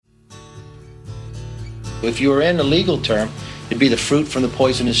If you were in a legal term, it'd be the fruit from the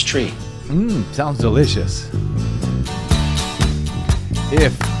poisonous tree. Sounds delicious.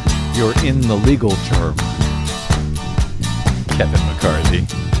 If you're in the legal term. Kevin McCarthy.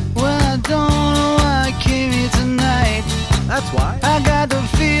 Well, I don't know why I came here tonight. That's why. I got the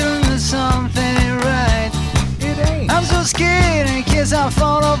feeling that something ain't right. It ain't. I'm so scared in case I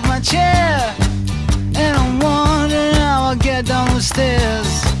fall off my chair. And I'm wondering how I'll get down the stairs.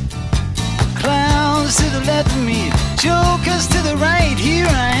 Clowns to the left of me, jokers to the right. Here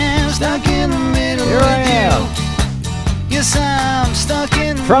I am, stuck in the middle Here of I am. you. Yes, I'm stuck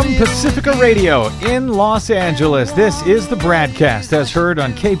in the From middle Pacifica Radio in Los Angeles, this is the BradCast, as heard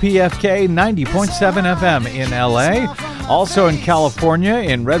on KPFK 90.7 FM in LA. Also in California,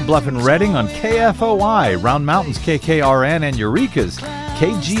 in Red Bluff and Redding on KFOI, Round Mountains KKRN, and Eureka's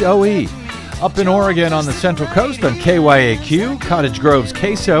KGOE. Up in Oregon on the Central Coast on KYAQ, Cottage Grove's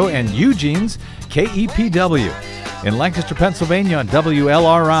KSO, and Eugene's KEPW. In Lancaster, Pennsylvania on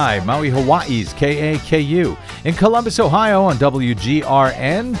WLRI, Maui, Hawaii's KAKU. In Columbus, Ohio on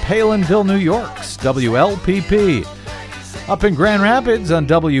WGRN, Palinville, New York's WLPP. Up in Grand Rapids on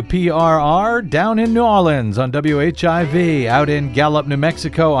WPRR, down in New Orleans on WHIV, out in Gallup, New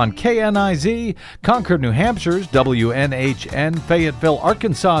Mexico on KNIZ, Concord, New Hampshire's WNHN, Fayetteville,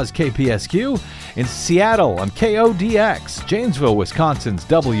 Arkansas's KPSQ, in Seattle on KODX, Janesville, Wisconsin's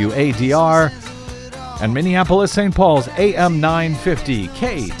WADR, and Minneapolis, St. Paul's AM 950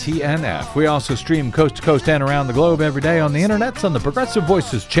 KTNF. We also stream coast to coast and around the globe every day on the internets on the Progressive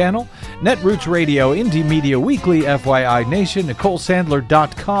Voices channel, Netroots Radio, Indie Media Weekly, FYI Nation,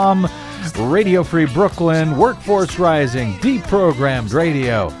 NicoleSandler.com, Radio Free Brooklyn, Workforce Rising, Deprogrammed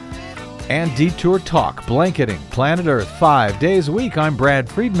Radio, and Detour Talk, blanketing Planet Earth 5 days a week. I'm Brad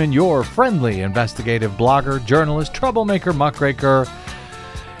Friedman, your friendly investigative blogger, journalist, troublemaker, muckraker,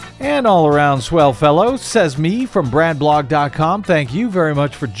 and all-around swell fellow, says me from BradBlog.com. Thank you very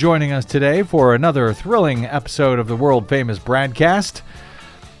much for joining us today for another thrilling episode of the world-famous BradCast.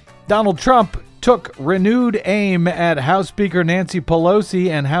 Donald Trump took renewed aim at House Speaker Nancy Pelosi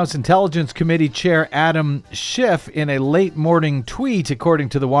and House Intelligence Committee Chair Adam Schiff in a late-morning tweet, according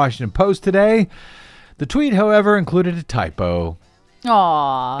to the Washington Post today. The tweet, however, included a typo.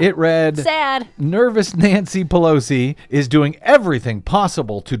 Aww. It read, sad. Nervous Nancy Pelosi is doing everything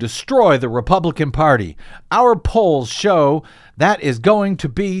possible to destroy the Republican Party. Our polls show that is going to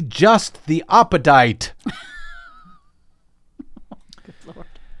be just the opposite. Good Lord.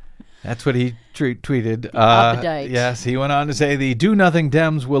 That's what he tweeted. Opposite. Yes, he went on to say the do-nothing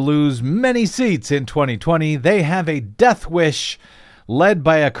Dems will lose many seats in 2020. They have a death wish led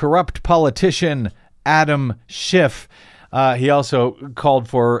by a corrupt politician, Adam Schiff. He also called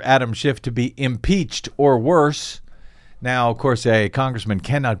for Adam Schiff to be impeached or worse. Now, of course, a congressman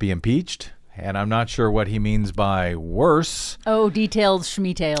cannot be impeached, and I'm not sure what he means by worse. Oh, details,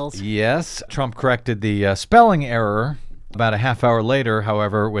 schmeetails. Yes, Trump corrected the spelling error about a half hour later,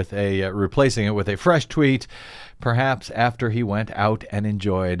 however, with replacing it with a fresh tweet, perhaps after he went out and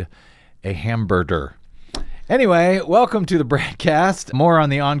enjoyed a hamburger. Anyway, welcome to the BradCast. More on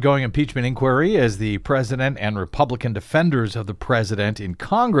the ongoing impeachment inquiry as the president and Republican defenders of the president in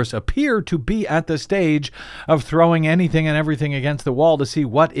Congress appear to be at the stage of throwing anything and everything against the wall to see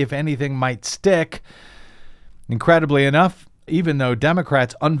what, if anything, might stick. Incredibly enough, even though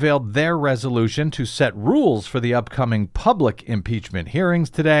Democrats unveiled their resolution to set rules for the upcoming public impeachment hearings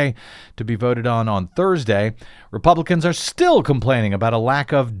today to be voted on Thursday, Republicans are still complaining about a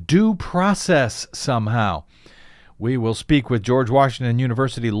lack of due process somehow. We will speak with George Washington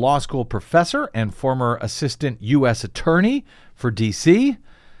University Law School professor and former assistant U.S. attorney for D.C.,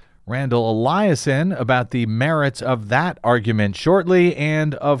 Randall Eliason, about the merits of that argument shortly.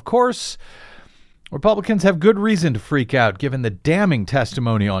 And, of course, Republicans have good reason to freak out given the damning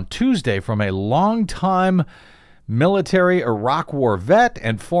testimony on Tuesday from a longtime military Iraq War vet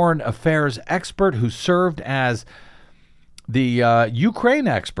and foreign affairs expert who served as the Ukraine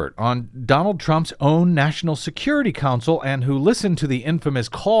expert on Donald Trump's own National Security Council and who listened to the infamous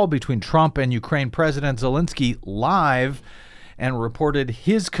call between Trump and Ukraine President Zelensky live and reported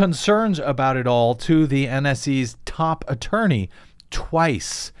his concerns about it all to the NSC's top attorney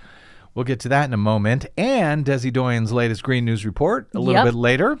twice. We'll get to that in a moment. And Desi Doyen's latest Green News report a little bit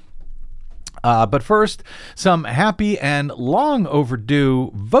later. But first, some happy and long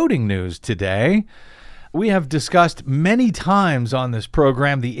overdue voting news today. We have discussed many times on this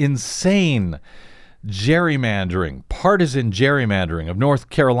program the insane gerrymandering, partisan gerrymandering of North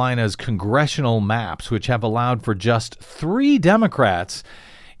Carolina's congressional maps, which have allowed for just 3 Democrats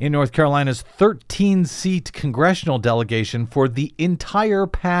in North Carolina's 13-seat congressional delegation for the entire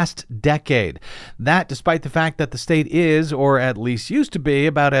past decade. That despite the fact that the state is, or at least used to be,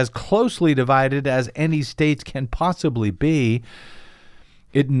 about as closely divided as any state can possibly be.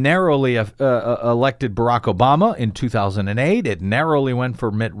 It narrowly elected Barack Obama in 2008. It narrowly went for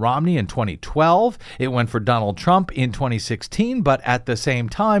Mitt Romney in 2012. It went for Donald Trump in 2016. But at the same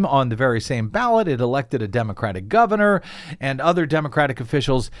time, on the very same ballot, it elected a Democratic governor and other Democratic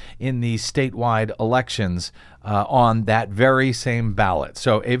officials in the statewide elections on that very same ballot.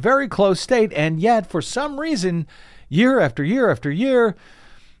 So a very close state. And yet, for some reason, year after year after year,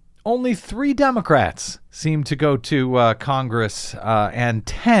 only 3 Democrats seem to go to Congress and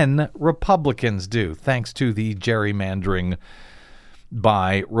 10 Republicans do, thanks to the gerrymandering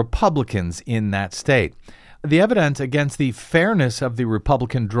by Republicans in that state. The evidence against the fairness of the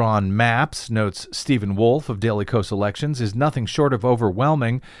Republican-drawn maps, notes Stephen Wolf of Daily Kos Elections, is nothing short of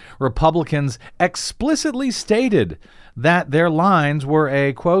overwhelming. Republicans explicitly stated that their lines were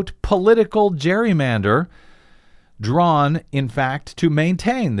a, quote, political gerrymander, drawn, in fact, to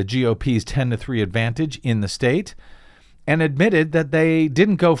maintain the GOP's 10-3 advantage in the state, and admitted that they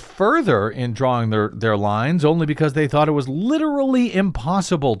didn't go further in drawing their lines only because they thought it was literally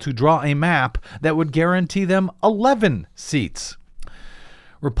impossible to draw a map that would guarantee them 11 seats.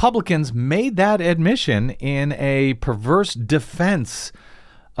 Republicans made that admission in a perverse defense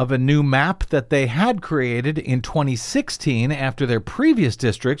of a new map that they had created in 2016 after their previous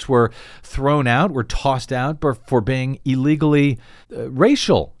districts were thrown out, were tossed out for being illegally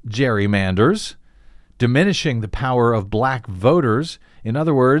racial gerrymanders, diminishing the power of black voters. In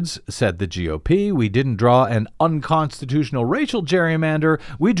other words, said the GOP, we didn't draw an unconstitutional racial gerrymander,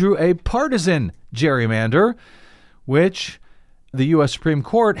 we drew a partisan gerrymander, which the U.S. Supreme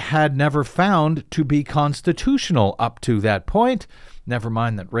Court had never found to be constitutional up to that point. Never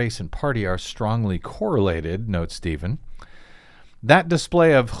mind that race and party are strongly correlated, notes Stephen. That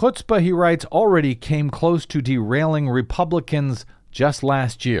display of chutzpah, he writes, already came close to derailing Republicans just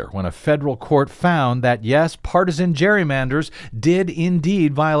last year when a federal court found that, yes, partisan gerrymanders did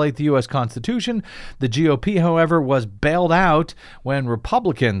indeed violate the U.S. Constitution. The GOP, however, was bailed out when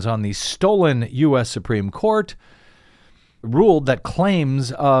Republicans on the stolen U.S. Supreme Court ruled that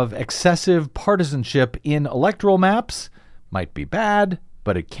claims of excessive partisanship in electoral maps might be bad,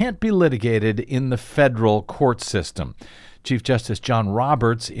 but it can't be litigated in the federal court system. Chief Justice John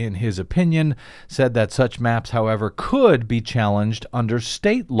Roberts, in his opinion, said that such maps, however, could be challenged under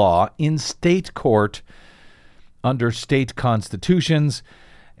state law in state court under state constitutions.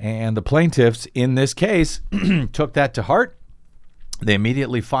 And the plaintiffs in this case took that to heart. They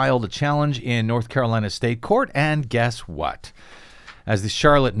immediately filed a challenge in North Carolina State Court, and guess what? As the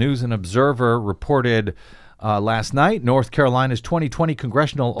Charlotte News and Observer reported last night, North Carolina's 2020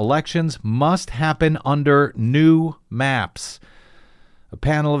 congressional elections must happen under new maps. A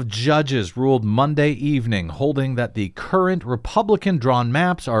panel of judges ruled Monday evening, holding that the current Republican-drawn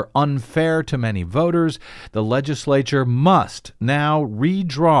maps are unfair to many voters. The legislature must now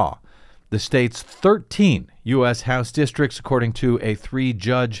redraw the state's 13 U.S. House districts, according to a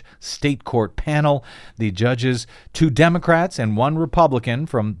 3-judge state court panel. The judges, 2 Democrats and 1 Republican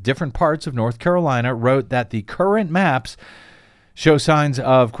from different parts of North Carolina, wrote that the current maps show signs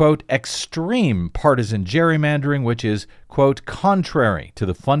of, quote, extreme partisan gerrymandering, which is, quote, contrary to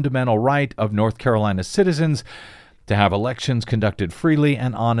the fundamental right of North Carolina citizens to have elections conducted freely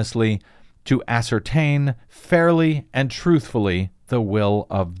and honestly, to ascertain fairly and truthfully the will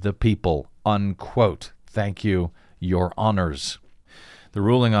of the people, unquote. Thank you, Your Honors. The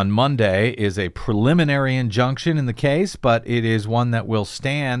ruling on Monday is a preliminary injunction in the case, but it is one that will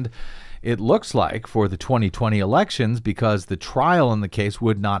stand, it looks like, for the 2020 elections because the trial in the case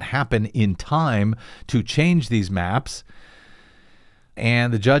would not happen in time to change these maps.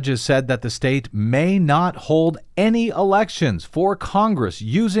 And the judges said that the state may not hold any elections for Congress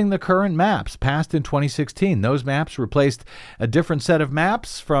using the current maps passed in 2016. Those maps replaced a different set of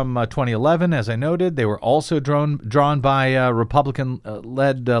maps from 2011, as I noted. They were also drawn by a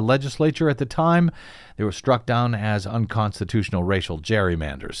Republican-led legislature at the time. They were struck down as unconstitutional racial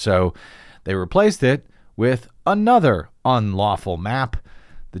gerrymanders. So they replaced it with another unlawful map.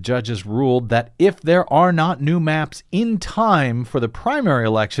 The judges ruled that if there are not new maps in time for the primary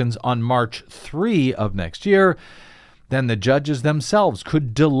elections on March 3 of next year, then the judges themselves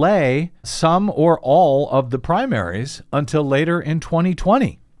could delay some or all of the primaries until later in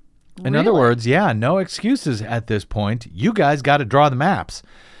 2020. In other words, no excuses at this point. You guys got to draw the maps.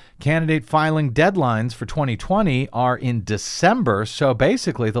 Candidate filing deadlines for 2020 are in December, so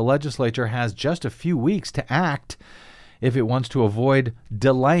basically the legislature has just a few weeks to act if it wants to avoid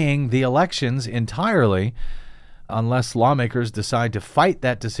delaying the elections entirely, unless lawmakers decide to fight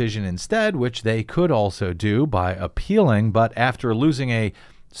that decision instead, which they could also do by appealing. But after losing a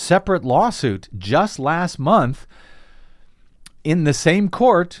separate lawsuit just last month in the same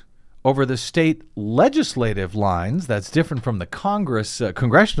court over the state legislative lines, that's different from the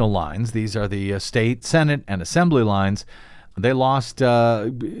congressional lines. These are the state, Senate, and Assembly lines. They lost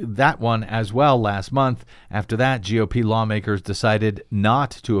that one as well last month. After that, GOP lawmakers decided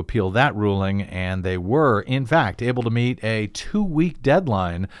not to appeal that ruling, and they were, in fact, able to meet a 2-week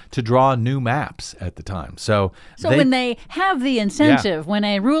deadline to draw new maps at the time. So when they have the incentive, when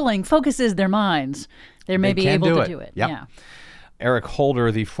a ruling focuses their minds, they may be able to do it. Yep. Yeah. Eric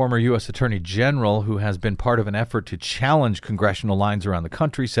Holder, the former U.S. Attorney General, who has been part of an effort to challenge congressional lines around the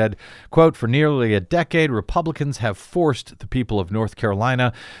country, said, quote, "For nearly a decade, Republicans have forced the people of North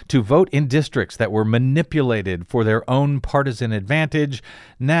Carolina to vote in districts that were manipulated for their own partisan advantage.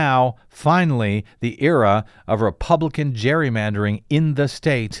 Now, finally, the era of Republican gerrymandering in the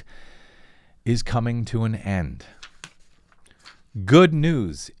state is coming to an end." Good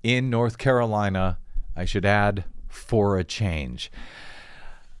news in North Carolina, I should add, for a change.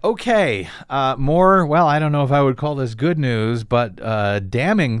 Okay, more, well, I don't know if I would call this good news, but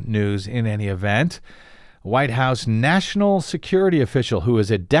damning news in any event. White House national security official who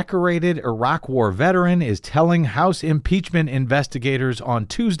is a decorated Iraq War veteran is telling House impeachment investigators on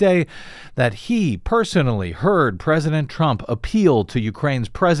Tuesday that he personally heard President Trump appeal to Ukraine's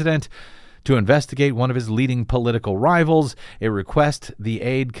president to investigate one of his leading political rivals, a request the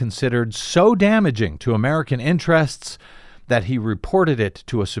aide considered so damaging to American interests that he reported it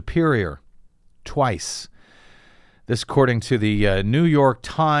to a superior twice. This, according to the New York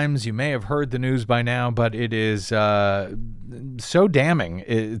Times. You may have heard the news by now, but it is so damning,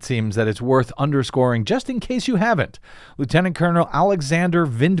 it seems, that it's worth underscoring, just in case you haven't. Lieutenant Colonel Alexander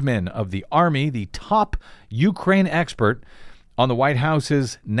Vindman of the Army, the top Ukraine expert on the White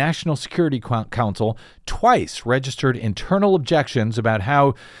House's National Security Council, twice registered internal objections about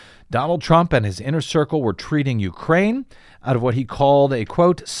how Donald Trump and his inner circle were treating Ukraine out of what he called a,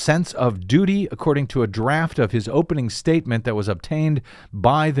 quote, sense of duty, according to a draft of his opening statement that was obtained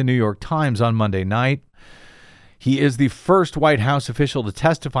by the New York Times on Monday night. He is the first White House official to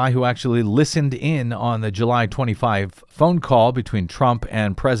testify who actually listened in on the July 25 phone call between Trump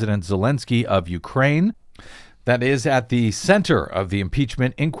and President Zelensky of Ukraine. That is at the center of the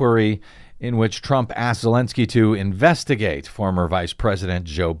impeachment inquiry in which Trump asked Zelensky to investigate former Vice President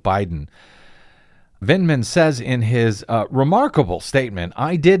Joe Biden. Vindman says in his remarkable statement,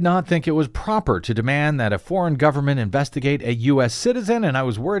 "I did not think it was proper to demand that a foreign government investigate a U.S. citizen, and I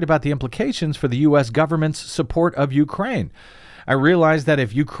was worried about the implications for the U.S. government's support of Ukraine. I realized that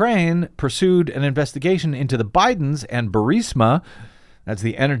if Ukraine pursued an investigation into the Bidens and Burisma," that's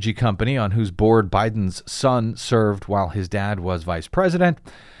the energy company on whose board Biden's son served while his dad was vice president,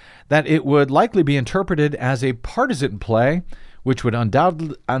 that it would likely be interpreted as a partisan play, which would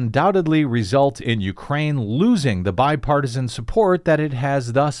undoubtedly result in Ukraine losing the bipartisan support that it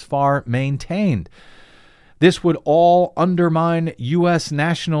has thus far maintained. This would all undermine U.S.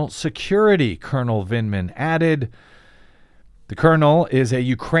 national security, Colonel Vindman added. The colonel is a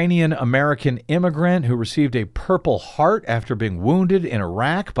Ukrainian-American immigrant who received a Purple Heart after being wounded in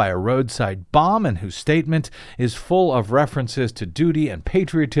Iraq by a roadside bomb, and whose statement is full of references to duty and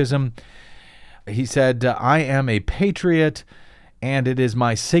patriotism. He said, "I am a patriot, and it is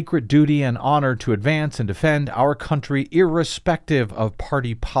my sacred duty and honor to advance and defend our country irrespective of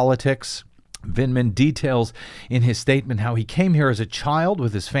party politics." Vindman details in his statement how he came here as a child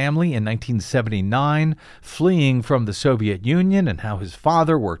with his family in 1979, fleeing from the Soviet Union, and how his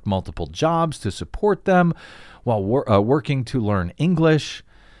father worked multiple jobs to support them while working to learn English.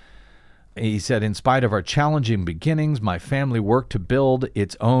 He said, "In spite of our challenging beginnings, my family worked to build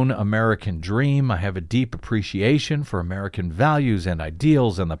its own American dream. I have a deep appreciation for American values and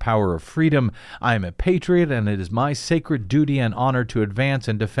ideals and the power of freedom. I am a patriot, and it is my sacred duty and honor to advance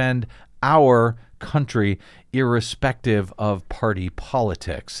and defend our country, irrespective of party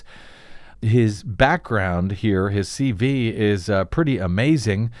politics." His background here, his CV, is pretty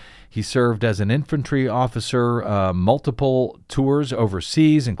amazing. He served as an infantry officer, multiple tours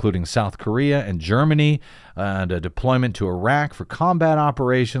overseas, including South Korea and Germany, and a deployment to Iraq for combat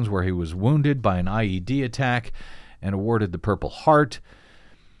operations where he was wounded by an IED attack and awarded the Purple Heart.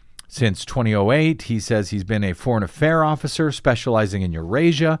 Since 2008, he says he's been a foreign affairs officer specializing in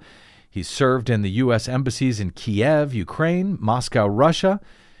Eurasia. He served in the U.S. embassies in Kiev, Ukraine, Moscow, Russia.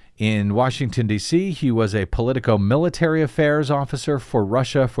 In Washington, D.C., he was a politico-military affairs officer for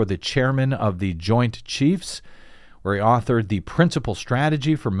Russia for the chairman of the Joint Chiefs, where he authored the principal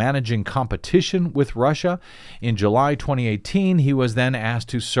strategy for managing competition with Russia. In July 2018, he was then asked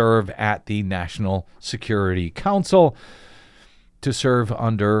to serve at the National Security Council to serve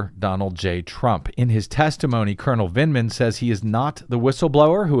under Donald J. Trump. In his testimony, Colonel Vindman says he is not the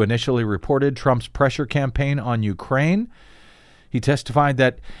whistleblower who initially reported Trump's pressure campaign on Ukraine. He testified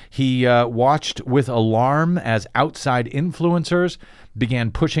that he watched with alarm as outside influencers began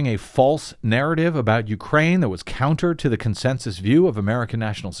pushing a false narrative about Ukraine that was counter to the consensus view of American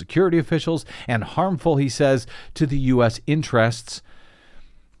national security officials and harmful, he says, to the U.S. interests.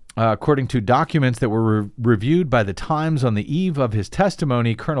 According to documents that were reviewed by the Times on the eve of his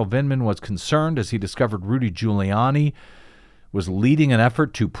testimony, Colonel Vindman was concerned as he discovered Rudy Giuliani was leading an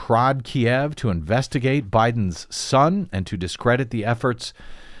effort to prod Kiev to investigate Biden's son and to discredit the efforts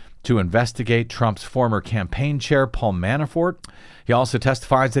to investigate Trump's former campaign chair, Paul Manafort. He also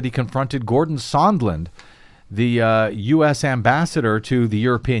testifies that he confronted Gordon Sondland, the U.S. ambassador to the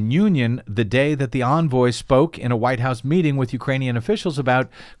European Union, the day that the envoy spoke in a White House meeting with Ukrainian officials about,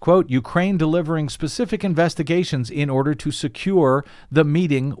 quote, Ukraine delivering specific investigations in order to secure the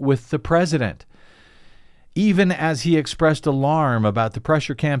meeting with the president. Even as he expressed alarm about the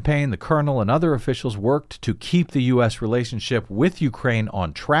pressure campaign, the colonel and other officials worked to keep the U.S. relationship with Ukraine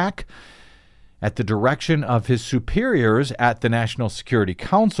on track. At the direction of his superiors at the National Security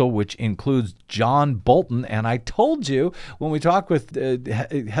Council, which includes John Bolton. And I told you when we talked with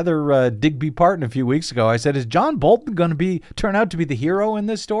Heather Digby Parton a few weeks ago, I said, is John Bolton going to turn out to be the hero in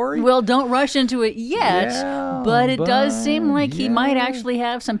this story? Well, don't rush into it yet, but it does seem like he might actually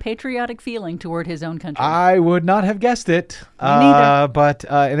have some patriotic feeling toward his own country. I would not have guessed it. Me neither. But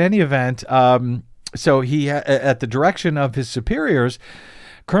in any event, so he, at the direction of his superiors,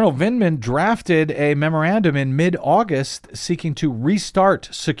 Colonel Vindman drafted a memorandum in mid-August seeking to restart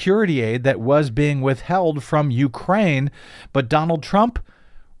security aid that was being withheld from Ukraine, but Donald Trump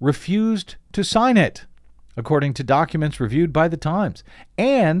refused to sign it, according to documents reviewed by the Times.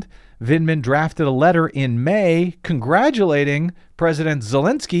 And Vindman drafted a letter in May congratulating President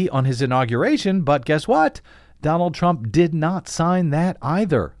Zelensky on his inauguration, but guess what? Donald Trump did not sign that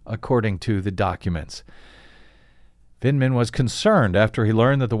either, according to the documents. Vindman was concerned after he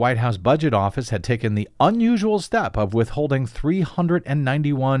learned that the White House Budget Office had taken the unusual step of withholding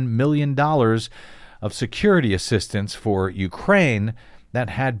 $391 million of security assistance for Ukraine that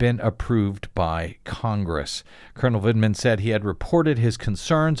had been approved by Congress. Colonel Vindman said he had reported his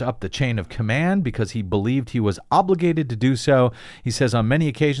concerns up the chain of command because he believed he was obligated to do so. He says, on many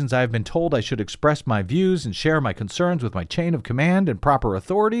occasions I have been told I should express my views and share my concerns with my chain of command and proper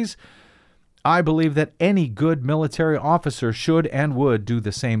authorities. I believe that any good military officer should and would do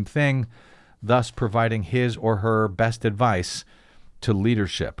the same thing, thus providing his or her best advice to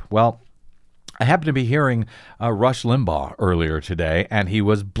leadership. Well, I happened to be hearing Rush Limbaugh earlier today, and he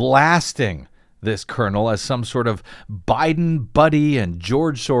was blasting this colonel as some sort of Biden buddy and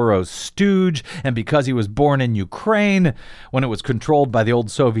George Soros stooge. And because he was born in Ukraine, when it was controlled by the old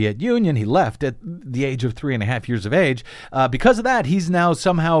Soviet Union, he left at the age of 3.5 years of age. Because of that, he's now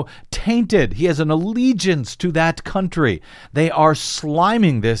somehow tainted. He has an allegiance to that country. They are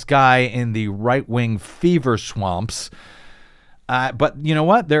sliming this guy in the right-wing fever swamps. But you know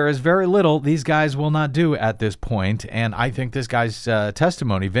what? There is very little these guys will not do at this point. And I think this guy's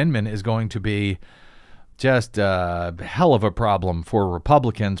testimony, Vindman, is going to be just a hell of a problem for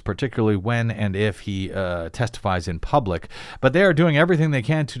Republicans, particularly when and if he testifies in public. But they are doing everything they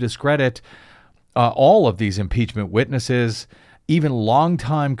can to discredit all of these impeachment witnesses, even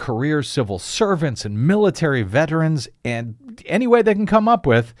longtime career civil servants and military veterans, and any way they can come up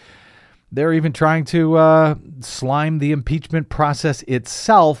with. They're even trying to slime the impeachment process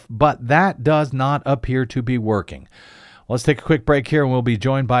itself, but that does not appear to be working. Let's take a quick break here, and we'll be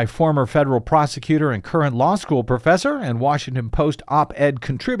joined by former federal prosecutor and current law school professor and Washington Post op-ed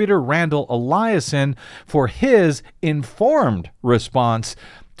contributor Randall Eliason for his informed response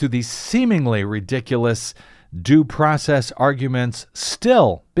to the seemingly ridiculous due process arguments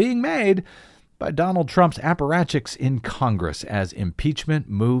still being made by Donald Trump's apparatchiks in Congress as impeachment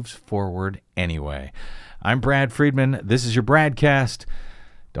moves forward anyway. I'm Brad Friedman. This is your BradCast.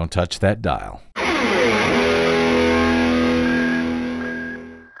 Don't touch that dial.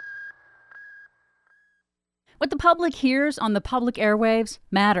 What the public hears on the public airwaves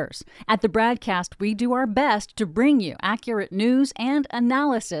matters. At the BradCast, we do our best to bring you accurate news and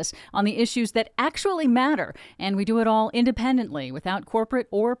analysis on the issues that actually matter, and we do it all independently, without corporate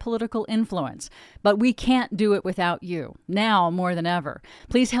or political influence. But we can't do it without you, now more than ever.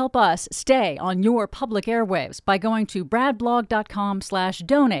 Please help us stay on your public airwaves by going to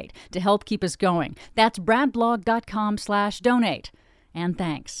bradblog.com/donate to help keep us going. That's bradblog.com/donate. And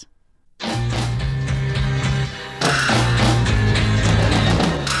thanks.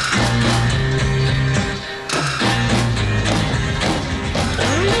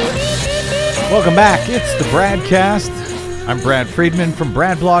 Welcome back. It's the BradCast. I'm Brad Friedman from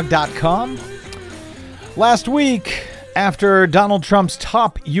BradBlog.com. Last week, after Donald Trump's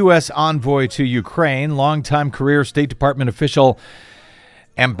top U.S. envoy to Ukraine, longtime career State Department official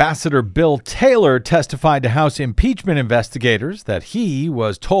Ambassador Bill Taylor testified to House impeachment investigators that he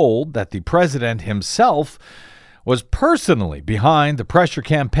was told that the president himself was personally behind the pressure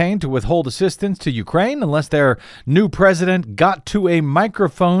campaign to withhold assistance to Ukraine unless their new president got to a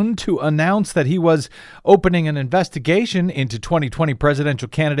microphone to announce that he was opening an investigation into 2020 presidential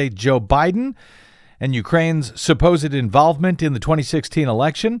candidate Joe Biden and Ukraine's supposed involvement in the 2016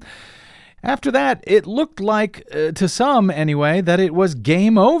 election. After that, it looked like, to some anyway, that it was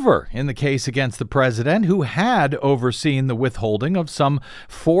game over in the case against the president, who had overseen the withholding of some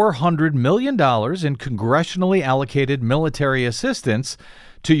 $400 million in congressionally allocated military assistance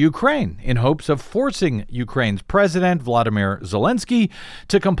to Ukraine in hopes of forcing Ukraine's president, Vladimir Zelensky,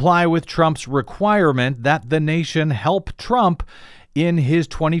 to comply with Trump's requirement that the nation help Trump in his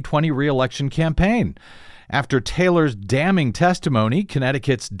 2020 re-election campaign. After Taylor's damning testimony,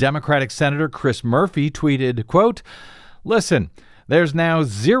 Connecticut's Democratic Senator Chris Murphy tweeted, quote, "Listen, there's now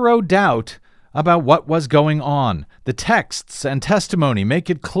zero doubt about what was going on. The texts and testimony make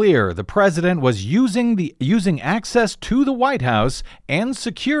it clear the president was using access to the White House and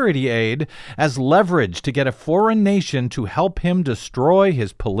security aid as leverage to get a foreign nation to help him destroy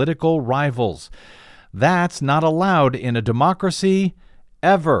his political rivals. That's not allowed in a democracy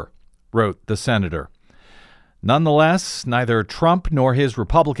ever," wrote the senator. Nonetheless, neither Trump nor his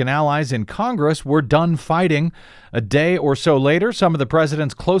Republican allies in Congress were done fighting. A day or so later, some of the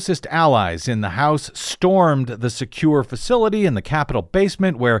president's closest allies in the House stormed the secure facility in the Capitol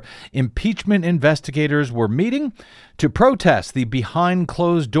basement where impeachment investigators were meeting to protest the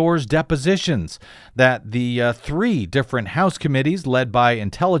behind-closed-doors depositions that the three different House committees led by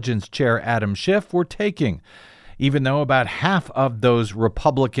Intelligence Chair Adam Schiff were taking. Even though about half of those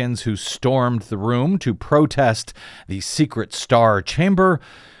Republicans who stormed the room to protest the secret star chamber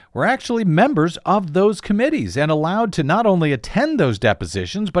were actually members of those committees and allowed to not only attend those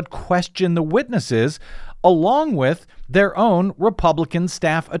depositions, but question the witnesses along with their own Republican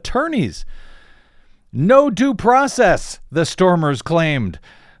staff attorneys. No due process, the stormers claimed.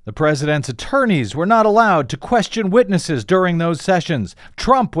 The president's attorneys were not allowed to question witnesses during those sessions.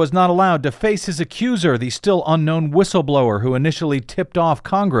 Trump was not allowed to face his accuser, the still unknown whistleblower who initially tipped off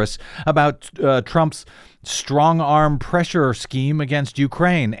Congress about Trump's strong-arm pressure scheme against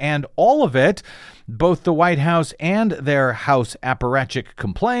Ukraine. And all of it, both the White House and their House apparatchik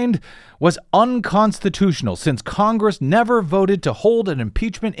complained, was unconstitutional since Congress never voted to hold an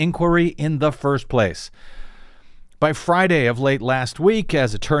impeachment inquiry in the first place. By Friday of late last week,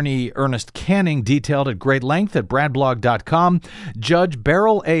 as attorney Ernest Canning detailed at great length at bradblog.com, Judge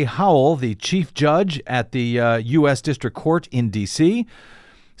Beryl A. Howell, the chief judge at the U.S. District Court in D.C.,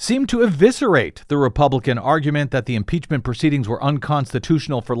 seemed to eviscerate the Republican argument that the impeachment proceedings were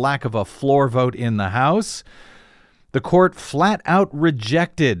unconstitutional for lack of a floor vote in the House. The court flat out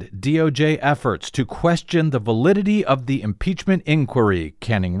rejected DOJ efforts to question the validity of the impeachment inquiry,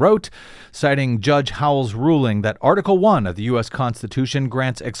 Canning wrote, citing Judge Howell's ruling that Article 1 of the U.S. Constitution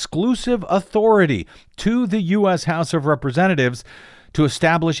grants exclusive authority to the U.S. House of Representatives to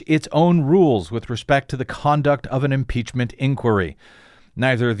establish its own rules with respect to the conduct of an impeachment inquiry.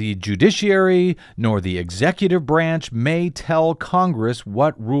 Neither the judiciary nor the executive branch may tell Congress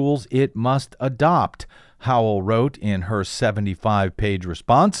what rules it must adopt, Howell wrote in her 75-page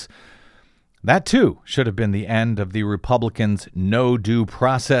response. That, too, should have been the end of the Republicans' no due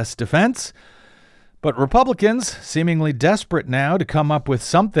process defense. But Republicans, seemingly desperate now to come up with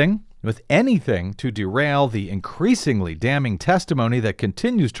something, with anything, to derail the increasingly damning testimony that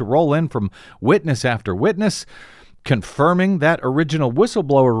continues to roll in from witness after witness, confirming that original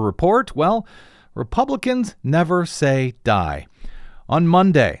whistleblower report, well, Republicans never say die. On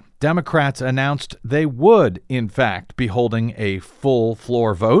Monday, Democrats announced they would, in fact, be holding a full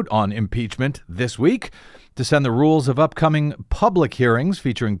floor vote on impeachment this week. to send the rules of upcoming public hearings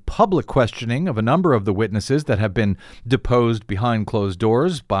featuring public questioning of a number of the witnesses that have been deposed behind closed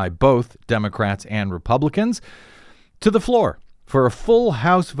doors by both Democrats and Republicans to the floor for a full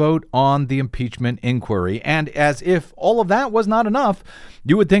House vote on the impeachment inquiry. And as if all of that was not enough,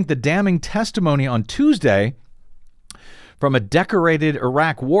 you would think the damning testimony on Tuesday from a decorated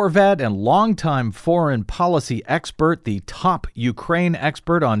Iraq war vet and longtime foreign policy expert, the top Ukraine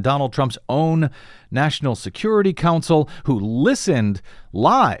expert on Donald Trump's own National Security Council, who listened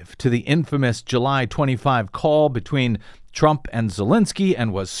live to the infamous July 25 call between Trump and Zelensky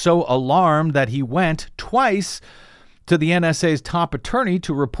and was so alarmed that he went twice to the NSA's top attorney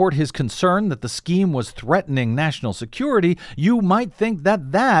to report his concern that the scheme was threatening national security. You might think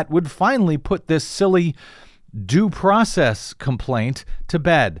that that would finally put this silly due process complaint to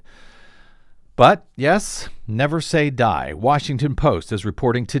bed. But, yes, never say die. Washington Post is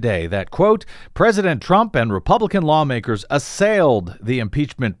reporting today that, quote, President Trump and Republican lawmakers assailed the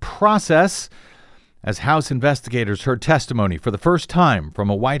impeachment process as House investigators heard testimony for the first time from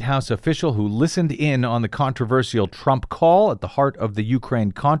a White House official who listened in on the controversial Trump call at the heart of the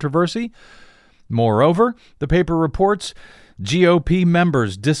Ukraine controversy. Moreover, the paper reports GOP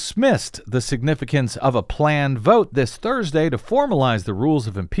members dismissed the significance of a planned vote this Thursday to formalize the rules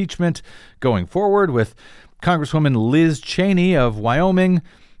of impeachment going forward, with Congresswoman Liz Cheney of Wyoming,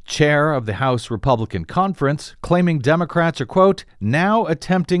 chair of the House Republican Conference, claiming Democrats are, quote, now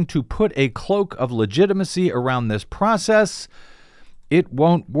attempting to put a cloak of legitimacy around this process. It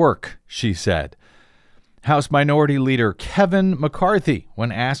won't work, she said. House Minority Leader Kevin McCarthy,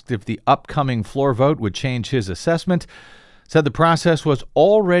 when asked if the upcoming floor vote would change his assessment, said the process was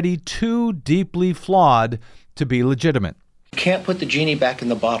already too deeply flawed to be legitimate. You can't put the genie back in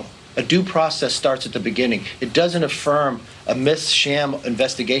the bottle. A due process starts at the beginning. It doesn't affirm a sham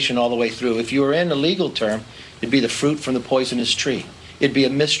investigation all the way through. If you were in a legal term, it'd be the fruit from the poisonous tree. It'd be a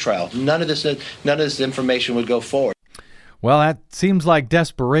mistrial. None of this information would go forward. Well, that seems like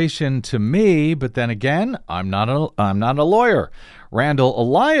desperation to me, but then again, I'm not a lawyer. Randall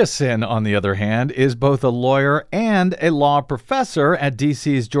Eliason, on the other hand, is both a lawyer and a law professor at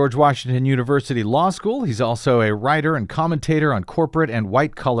D.C.'s George Washington University Law School. He's also a writer and commentator on corporate and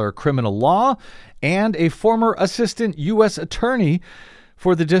white-collar criminal law and a former assistant U.S. attorney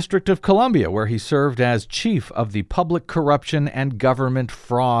for the District of Columbia, where he served as chief of the Public Corruption and Government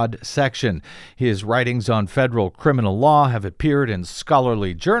Fraud section. His writings on federal criminal law have appeared in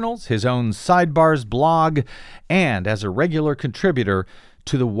scholarly journals, his own Sidebars blog, and as a regular contributor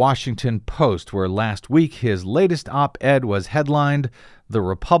to the Washington Post, where last week his latest op-ed was headlined, "The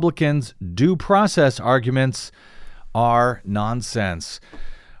Republicans' Due Process Arguments Are Nonsense."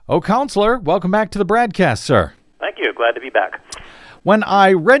 Oh, Counselor, welcome back to the BradCast, sir. Thank you. Glad to be back. When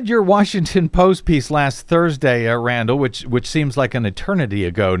I read your Washington Post piece last Thursday, Randall, which seems like an eternity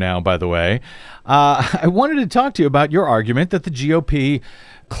ago now, by the way, I wanted to talk to you about your argument that the GOP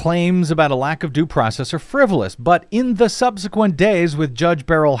claims about a lack of due process are frivolous. But in the subsequent days, with Judge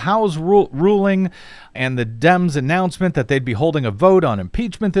Beryl Howe's ruling and the Dems' announcement that they'd be holding a vote on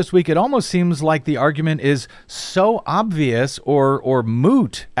impeachment this week, it almost seems like the argument is so obvious or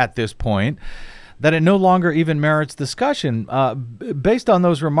moot at this point that it no longer even merits discussion. Based on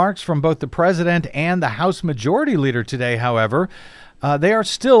those remarks from both the president and the House Majority Leader today, however, they are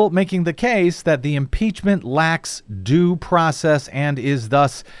still making the case that the impeachment lacks due process and is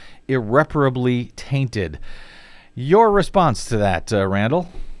thus irreparably tainted. Your response to that, Randall?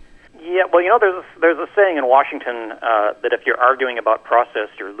 Yeah, well, there's a saying in Washington that if you're arguing about process,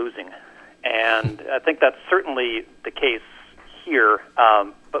 you're losing. And I think that's certainly the case here.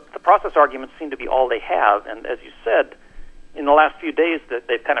 But the process arguments seem to be all they have. And as you said, in the last few days, that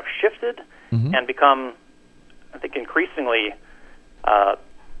they've kind of shifted and become, I think, increasingly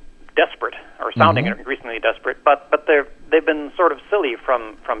desperate, or sounding increasingly desperate. But they've been sort of silly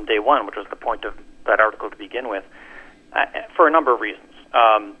from day one, which was the point of that article to begin with, for a number of reasons.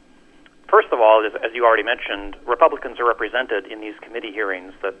 First of all, as you already mentioned, Republicans are represented in these committee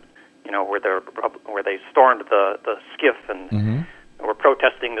hearings that, where they stormed the SCIF and were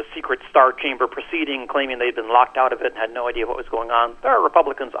protesting the secret Star Chamber proceeding, claiming they'd been locked out of it and had no idea what was going on. There are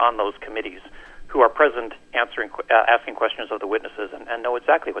Republicans on those committees who are present, asking questions of the witnesses and know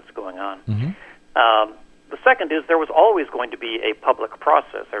exactly what's going on. The second is there was always going to be a public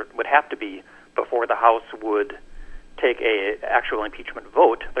process. There would have to be before the House would take a actual impeachment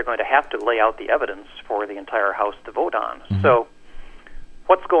vote. They're going to have to lay out the evidence for the entire House to vote on. So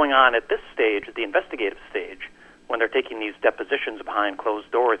what's going on at this stage, the investigative stage, when they're taking these depositions behind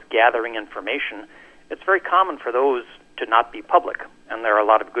closed doors, gathering information, it's very common for those to not be public, and there are a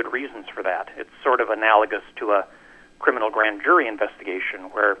lot of good reasons for that. It's sort of analogous to a criminal grand jury investigation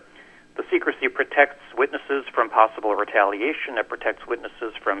where the secrecy protects witnesses from possible retaliation. It protects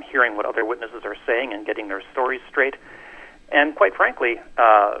witnesses from hearing what other witnesses are saying and getting their stories straight. And quite frankly,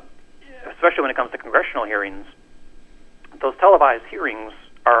 especially when it comes to congressional hearings, those televised hearings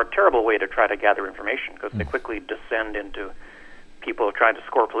are a terrible way to try to gather information because they quickly descend into people trying to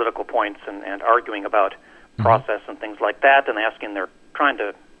score political points and arguing about process and things like that, and they're trying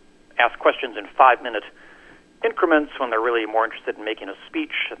to ask questions in 5-minute increments when they're really more interested in making a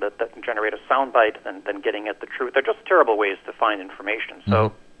speech that can generate a soundbite than getting at the truth. They're just terrible ways to find information.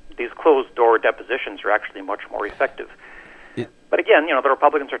 So these closed-door depositions are actually much more effective. But again, the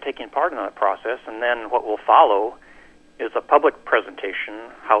Republicans are taking part in that process, and then what will follow is a public presentation,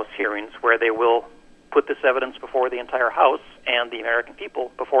 House hearings, where they will put this evidence before the entire House and the American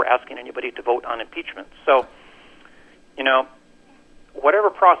people before asking anybody to vote on impeachment. So, whatever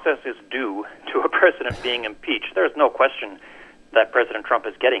process is due to a president being impeached, there's no question that President Trump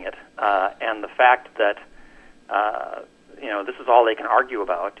is getting it. And the fact that, this is all they can argue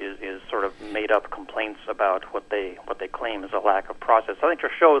about is sort of made-up complaints about what they claim is a lack of process. I think it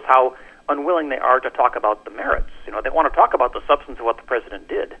just shows how unwilling they are to talk about the merits. They want to talk about the substance of what the president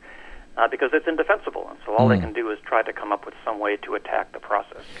did because it's indefensible. And so all they can do is try to come up with some way to attack the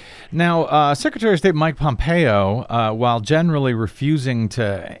process. Now, Secretary of State Mike Pompeo, while generally refusing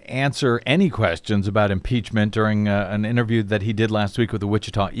to answer any questions about impeachment during an interview that he did last week with the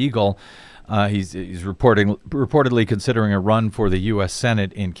Wichita Eagle, he's reportedly considering a run for the U.S.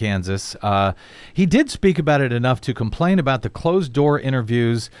 Senate in Kansas. He did speak about it enough to complain about the closed-door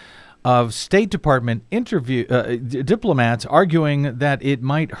interviews of State Department diplomats, arguing that it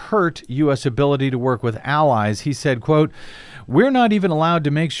might hurt U.S. ability to work with allies. He said, quote, "We're not even allowed to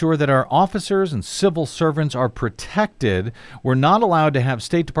make sure that our officers and civil servants are protected. We're not allowed to have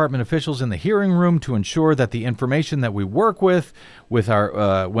State Department officials in the hearing room to ensure that the information that we work with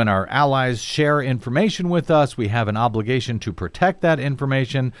our when our allies share information with us, we have an obligation to protect that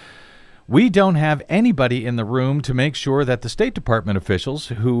information. We don't have anybody in the room to make sure that the State Department officials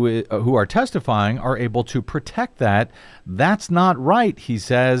who are testifying are able to protect that. That's not right," he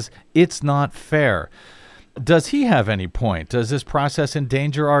says. "It's not fair." Does he have any point? Does this process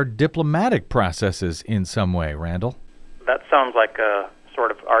endanger our diplomatic processes in some way, Randall? That sounds like a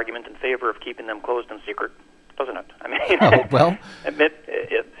sort of argument in favor of keeping them closed and secret, doesn't it? I mean,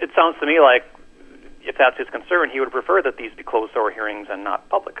 it sounds to me like if that's his concern, he would prefer that these be closed-door hearings and not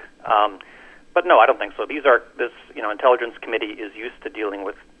public. But no, I don't think so. This Intelligence Committee is used to dealing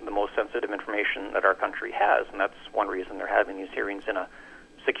with the most sensitive information that our country has, and that's one reason they're having these hearings in a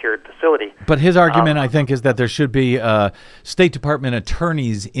secured facility. But his argument, I think, is that there should be State Department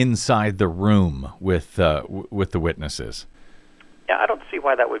attorneys inside the room with the witnesses. Yeah, I don't see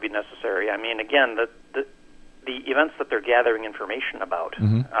why that would be necessary. I mean, again, the events that they're gathering information about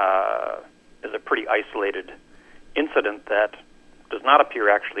is a pretty isolated incident that does not appear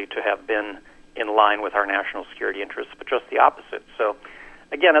actually to have been in line with our national security interests, but just the opposite. So,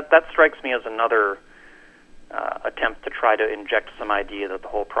 again, that strikes me as another attempt to try to inject some idea that the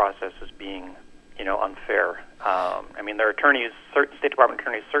whole process is being, unfair. I mean, their attorneys, State Department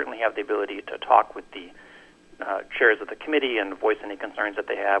attorneys, certainly have the ability to talk with the chairs of the committee and voice any concerns that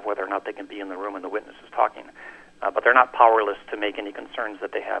they have, whether or not they can be in the room when the witness is talking. But they're not powerless to make any concerns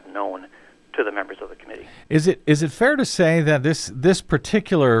that they have known to the members of the committee. Is it fair to say that this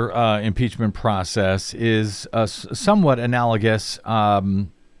particular impeachment process is somewhat analogous?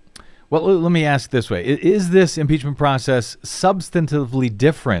 Well, let me ask this way. Is this impeachment process substantively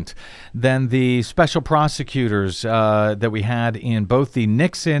different than the special prosecutors that we had in both the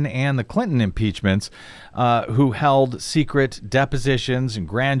Nixon and the Clinton impeachments, who held secret depositions and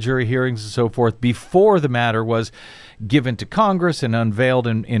grand jury hearings and so forth before the matter was given to Congress and unveiled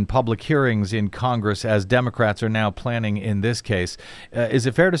in public hearings in Congress, as Democrats are now planning in this case? Is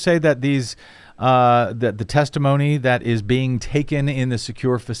it fair to say that that the testimony that is being taken in the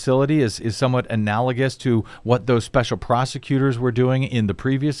secure facility is somewhat analogous to what those special prosecutors were doing in the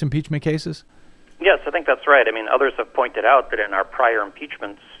previous impeachment cases? Yes, I think that's right. I mean, others have pointed out that in our prior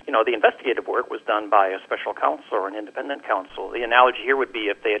impeachments, the investigative work was done by a special counsel or an independent counsel. The analogy here would be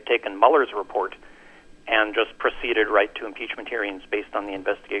if they had taken Mueller's report and just proceeded right to impeachment hearings based on the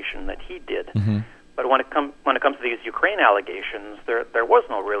investigation that he did. Mm-hmm. But when it comes to these Ukraine allegations, there was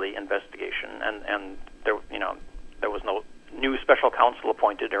no really investigation, and there was no new special counsel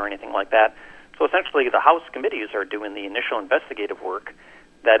appointed or anything like that. So essentially, the House committees are doing the initial investigative work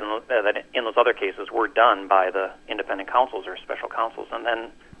that in those other cases were done by the independent counsels or special counsels, and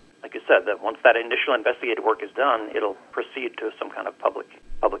then like you said, that once that initial investigative work is done, it'll proceed to some kind of public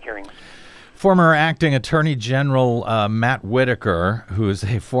hearings. Former acting Attorney General Matt Whitaker, who is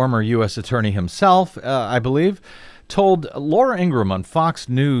a former U.S. attorney himself, I believe, told Laura Ingraham on Fox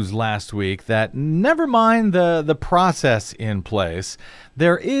News last week that never mind the process in place,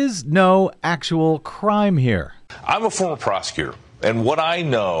 there is no actual crime here. I'm a former prosecutor, and what I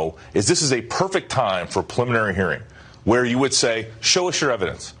know is this is a perfect time for a preliminary hearing where you would say, show us your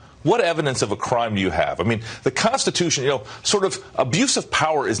evidence. What evidence of a crime do you have? I mean, the Constitution, sort of abuse of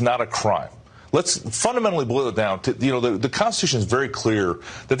power is not a crime. Let's fundamentally boil it down to, the Constitution is very clear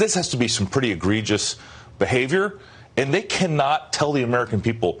that this has to be some pretty egregious behavior, and they cannot tell the American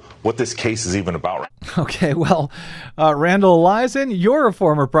people what this case is even about. Okay, well, Randall Eliason, you're a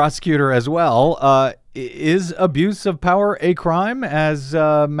former prosecutor as well. Is abuse of power a crime, as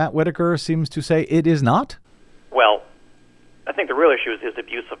Matt Whitaker seems to say it is not? Well, I think the real issue is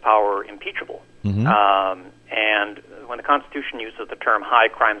abuse of power impeachable? Mm-hmm. And when the Constitution uses the term high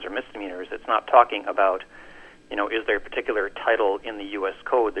crimes or misdemeanors, it's not talking about, is there a particular title in the U.S.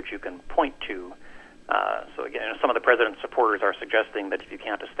 Code that you can point to? So again, some of the president's supporters are suggesting that if you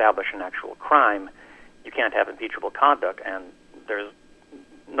can't establish an actual crime, you can't have impeachable conduct, and there's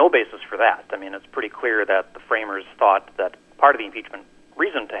no basis for that. I mean, it's pretty clear that the framers thought that part of the impeachment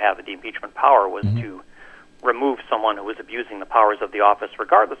reason to have the impeachment power was to remove someone who was abusing the powers of the office,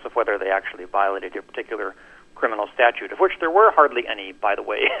 regardless of whether they actually violated a particular criminal statute, of which there were hardly any, by the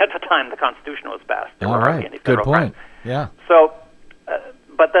way, at the time the Constitution was passed. There were hardly any federal crimes. Yeah. So,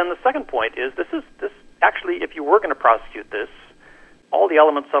 but then the second point is this actually, if you were going to prosecute this, all the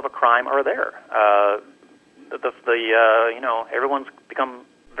elements of a crime are there. Everyone's become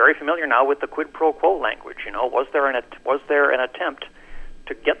very familiar now with the quid pro quo language. Was there an attempt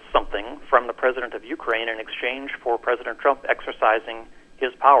to get something from the president of Ukraine in exchange for President Trump exercising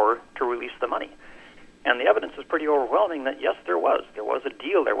his power to release the money? And the evidence is pretty overwhelming that, yes, there was. There was a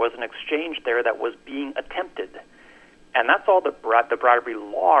deal. There was an exchange there that was being attempted. And that's all the bribery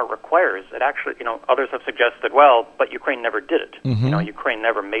law requires. It actually, others have suggested, well, but Ukraine never did it. Mm-hmm. Ukraine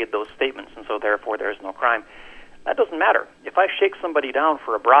never made those statements, and so therefore there is no crime. That doesn't matter. If I shake somebody down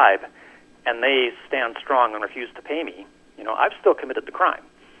for a bribe and they stand strong and refuse to pay me, I've still committed the crime.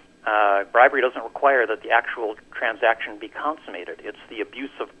 Bribery doesn't require that the actual transaction be consummated. It's the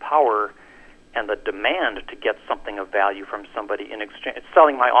abuse of power and the demand to get something of value from somebody in exchange. It's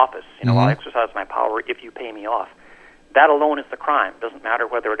selling my office. I'll exercise my power if you pay me off. That alone is the crime. It doesn't matter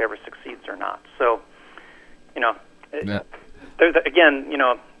whether it ever succeeds or not. So, there's, again,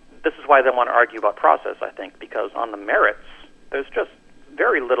 this is why they want to argue about process, I think, because on the merits, there's just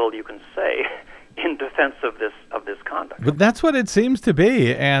very little you can say in defense of this conduct. But that's what it seems to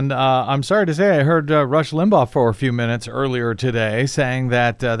be. And I'm sorry to say, I heard Rush Limbaugh for a few minutes earlier today saying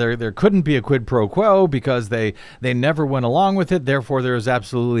that there couldn't be a quid pro quo because they never went along with it. Therefore, there is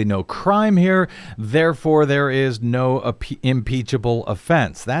absolutely no crime here. Therefore, there is no impeachable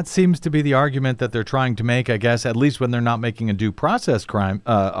offense. That seems to be the argument that they're trying to make, I guess, at least when they're not making a due process crime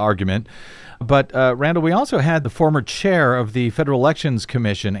argument. But, Randall, we also had the former chair of the Federal Elections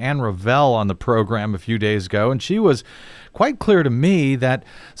Commission, Ann Revell, on the program a few days ago, and she was quite clear to me that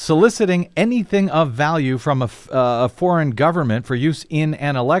soliciting anything of value from a foreign government for use in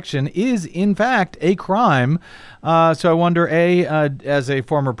an election is, in fact, a crime. So I wonder, as a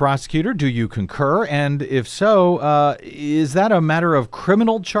former prosecutor, do you concur? And if so, is that a matter of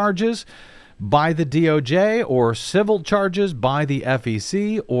criminal charges by the DOJ or civil charges by the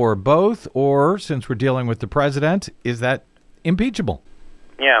FEC or both? Or, since we're dealing with the president, is that impeachable?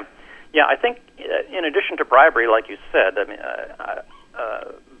 Yeah, I think in addition to bribery, like you said, I mean,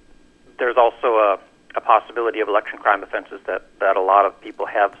 there's also a possibility of election crime offenses that a lot of people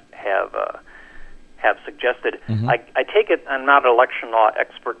have suggested. Mm-hmm. I take it, I'm not an election law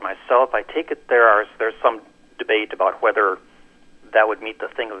expert myself, I take it there's some debate about whether that would meet the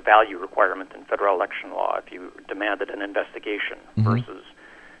thing of value requirement in federal election law if you demanded an investigation versus,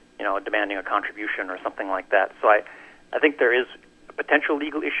 demanding a contribution or something like that. So I think there is a potential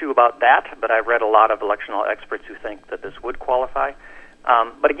legal issue about that, but I've read a lot of election law experts who think that this would qualify.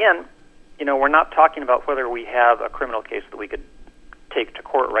 But again, we're not talking about whether we have a criminal case that we could take to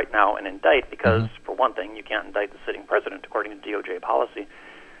court right now and indict, because, for one thing, you can't indict the sitting president according to DOJ policy.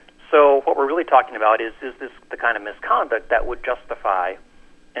 So what we're really talking about is this the kind of misconduct that would justify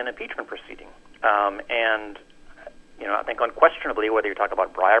an impeachment proceeding? And I think unquestionably, whether you're talking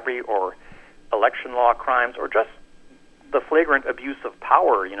about bribery or election law crimes or just the flagrant abuse of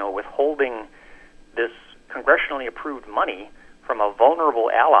power, withholding this congressionally approved money from a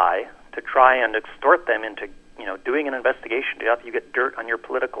vulnerable ally to try and extort them into, doing an investigation after you get dirt on your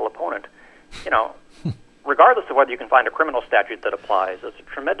political opponent, regardless of whether you can find a criminal statute that applies, it's a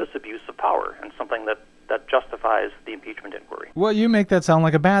tremendous abuse of power and something that justifies the impeachment inquiry. Well, you make that sound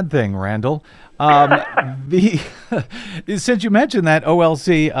like a bad thing, Randall. Since you mentioned that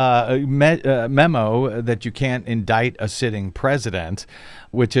OLC memo that you can't indict a sitting president,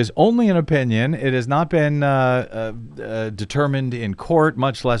 which is only an opinion, it has not been determined in court,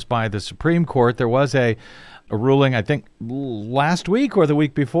 much less by the Supreme Court. There was a ruling, I think, last week or the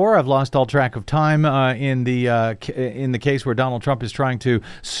week before. I've lost all track of time in the case where Donald Trump is trying to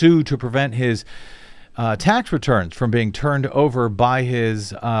sue to prevent his tax returns from being turned over by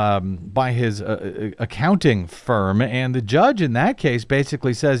his accounting firm. And the judge in that case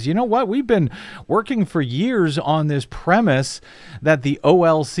basically says, you know what, we've been working for years on this premise that the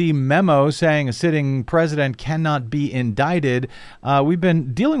OLC memo saying a sitting president cannot be indicted, we've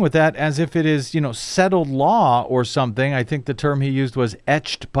been dealing with that as if it is, settled law or something. I think the term he used was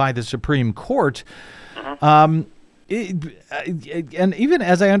etched by the Supreme Court. And even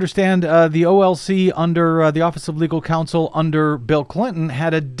as I understand, the OLC under the Office of Legal Counsel under Bill Clinton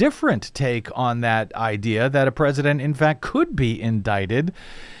had a different take on that idea that a president, in fact, could be indicted.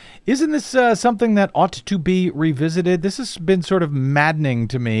 Isn't this something that ought to be revisited? This has been sort of maddening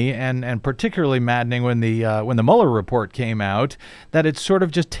to me, and particularly maddening when the Mueller report came out, that it's sort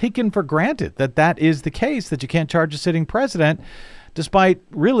of just taken for granted that is the case, that you can't charge a sitting president, despite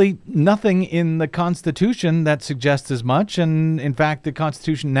really nothing in the Constitution that suggests as much. And in fact, the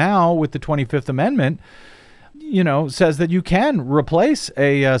Constitution now with the 25th Amendment, says that you can replace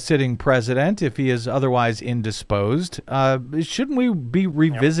a sitting president if he is otherwise indisposed. Shouldn't we be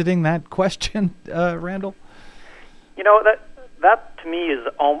revisiting that question, Randall? That to me is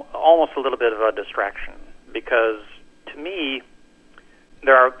almost a little bit of a distraction, because to me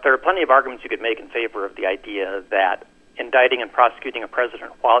there are plenty of arguments you could make in favor of the idea that indicting and prosecuting a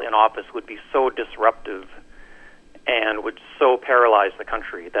president while in office would be so disruptive and would so paralyze the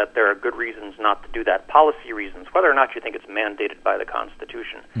country that there are good reasons not to do that, policy reasons, whether or not you think it's mandated by the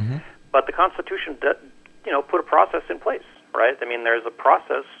Constitution. Mm-hmm. But the Constitution, put a process in place, right? I mean, there's a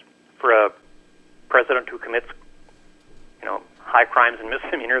process for a president who commits, high crimes and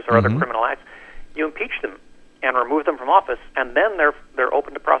misdemeanors or other criminal acts. You impeach them and remove them from office, and then they're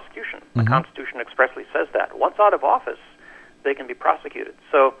open to prosecution. The Constitution expressly says that. Once out of office, they can be prosecuted.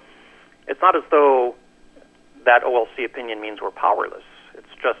 So it's not as though that OLC opinion means we're powerless.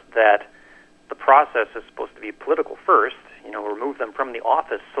 It's just that the process is supposed to be political first, remove them from the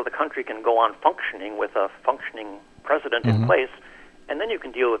office so the country can go on functioning with a functioning president in place, and then you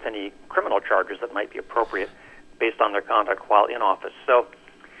can deal with any criminal charges that might be appropriate based on their conduct while in office. So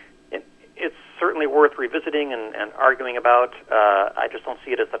it's certainly worth revisiting and arguing about. I just don't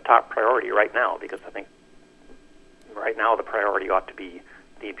see it as the top priority right now, because I think right now the priority ought to be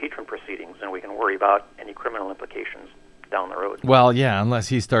the impeachment proceedings, and we can worry about any criminal implications down the road. Well, yeah, unless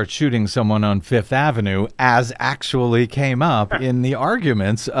he starts shooting someone on Fifth Avenue, as actually came up in the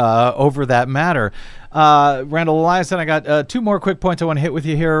arguments over that matter. Randall Eliason, I got two more quick points I want to hit with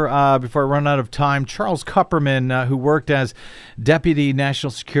you here before I run out of time. Charles Kupperman, who worked as Deputy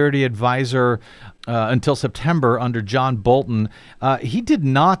National Security Advisor until September under John Bolton, he did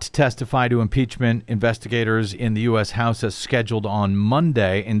not testify to impeachment investigators in the U.S. House as scheduled on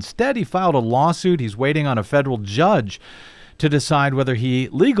Monday. Instead, he filed a lawsuit. He's waiting on a federal judge to decide whether he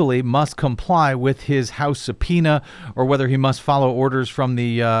legally must comply with his House subpoena or whether he must follow orders from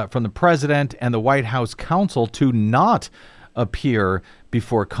the president and the White House counsel to not appear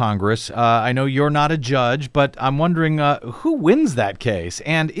before Congress. I know you're not a judge, but I'm wondering who wins that case?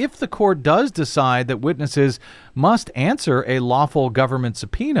 And if the court does decide that witnesses must answer a lawful government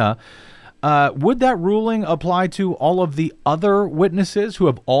subpoena, would that ruling apply to all of the other witnesses who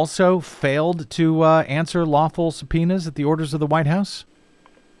have also failed to answer lawful subpoenas at the orders of the White House?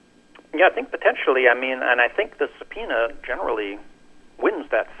 Yeah, I think potentially. I mean, and I think the subpoena generally wins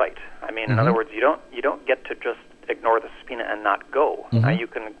that fight. I mean, in other words, you don't get to just ignore the subpoena and not go. You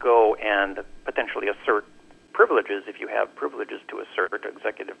can go and potentially assert privileges if you have privileges to assert,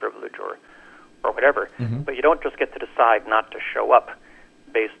 executive privilege or whatever. But you don't just get to decide not to show up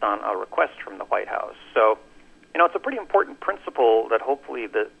based on a request from the White House. So, it's a pretty important principle that hopefully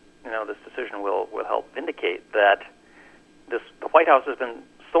this decision will help vindicate, that the White House has been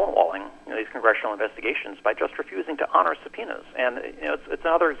stonewalling these congressional investigations by just refusing to honor subpoenas. And it's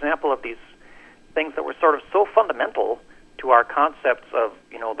another example of these things that were sort of so fundamental to our concepts of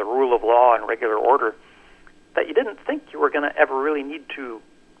the rule of law and regular order that you didn't think you were going to ever really need to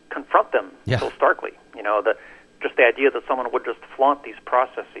confront them so starkly. Just the idea that someone would just flaunt these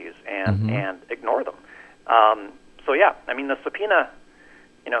processes and ignore them. So yeah, I mean, the subpoena,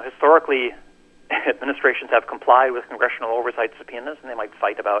 historically, administrations have complied with congressional oversight subpoenas, and they might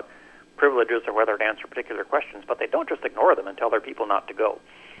fight about privileges or whether to answer particular questions, but they don't just ignore them and tell their people not to go.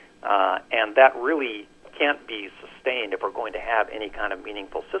 And that really can't be sustained if we're going to have any kind of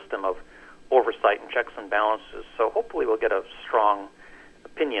meaningful system of oversight and checks and balances. So hopefully we'll get a strong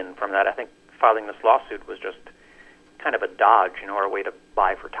opinion from that. I think filing this lawsuit was just kind of a dodge, or a way to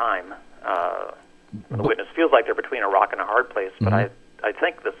buy for time. The witness feels like they're between a rock and a hard place, but I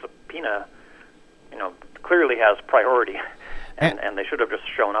think the subpoena, clearly has priority, and they should have just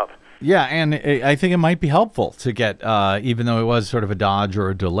shown up. Yeah, and I think it might be helpful to get, even though it was sort of a dodge or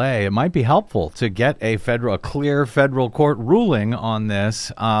a delay, it might be helpful to get a clear federal court ruling on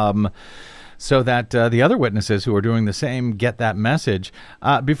this, so that the other witnesses who are doing the same get that message.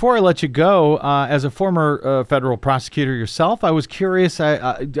 Before I let you go, as a former federal prosecutor yourself, I was curious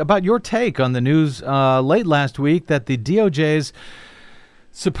about your take on the news late last week that the DOJ's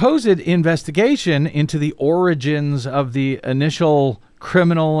supposed investigation into the origins of the initial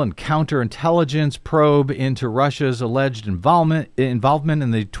criminal and counterintelligence probe into Russia's alleged involvement in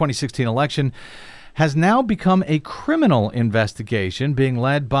the 2016 election has now become a criminal investigation being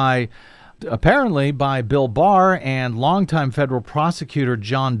led apparently by Bill Barr and longtime federal prosecutor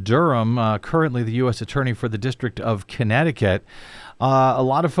John Durham, currently the U.S. Attorney for the District of Connecticut. A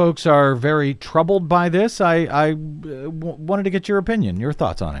lot of folks are very troubled by this. I wanted to get your opinion, your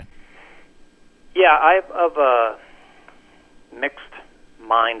thoughts on it. Yeah, I'm of a mixed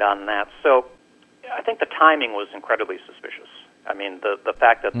mind on that. So I think the timing was incredibly suspicious. I mean, the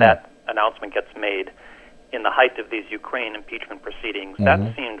fact that that announcement gets made in the height of these Ukraine impeachment proceedings, that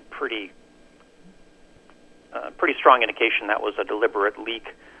seemed pretty strong indication that was a deliberate leak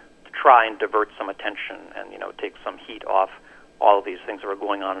to try and divert some attention and, take some heat off all of these things that were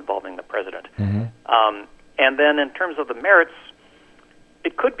going on involving the president. And then in terms of the merits,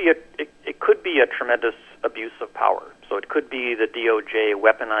 it could be a tremendous abuse of power. So it could be the DOJ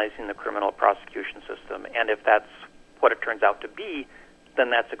weaponizing the criminal prosecution system, and if that's what it turns out to be, then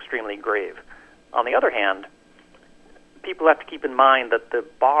that's extremely grave. On the other hand, people have to keep in mind that the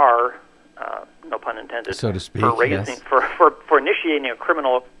bar, no pun intended, so to speak, for raising, yes. for initiating a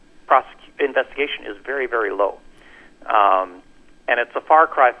criminal investigation is very, very low. And it's a far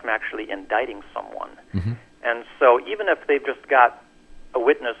cry from actually indicting someone. And so even if they've just got a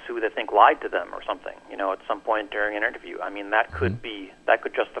witness who they think lied to them or something, at some point during an interview, I mean, that could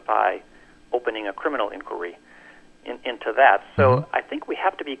justify opening a criminal inquiry into that. So I think we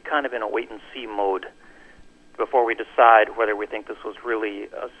have to be kind of in a wait-and-see mode before we decide whether we think this was really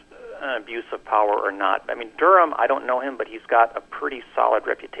an abuse of power or not. I mean, Durham, I don't know him, but he's got a pretty solid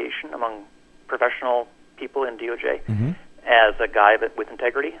reputation among professional people in DOJ as a guy with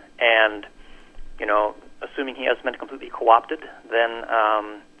integrity. And, assuming he hasn't been completely co-opted, then,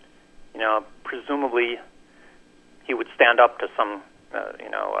 presumably he would stand up to some,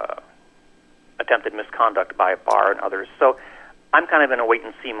 attempted misconduct by Barr and others. So I'm kind of in a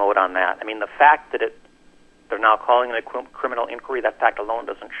wait-and-see mode on that. I mean, the fact that they're now calling it a criminal inquiry, that fact alone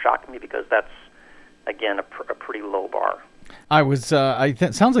doesn't shock me because that's, again, a pretty low bar.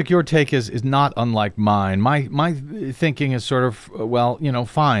 Sounds like your take is not unlike mine. My thinking is sort of,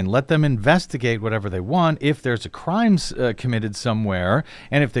 fine, let them investigate whatever they want. If there's a crime committed somewhere,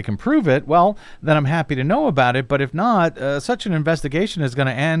 and if they can prove it, well, then I'm happy to know about it. But if not, such an investigation is going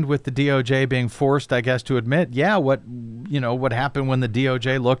to end with the DOJ being forced, I guess, to admit, what happened when the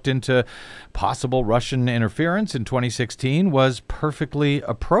DOJ looked into possible Russian interference in 2016 was perfectly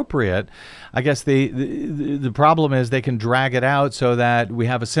appropriate. I guess the problem is they can drag it out so that we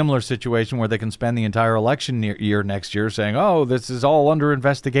have a similar situation where they can spend the entire election year next year saying, oh, this is all under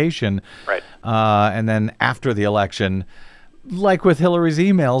investigation. Right. And then after the election, like with Hillary's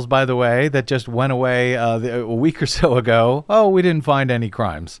emails, by the way, that just went away a week or so ago, we didn't find any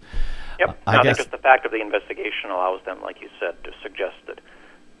crimes. Yep. I think just the fact of the investigation allows them, like you said, to suggest that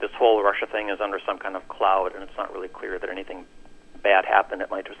this whole Russia thing is under some kind of cloud and it's not really clear that anything bad happened.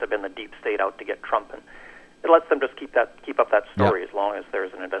 It might just have been the deep state out to get Trump, and it lets them just keep up that story as long as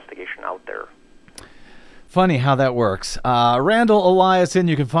there's an investigation out there. Funny how that works. Randall Eliason,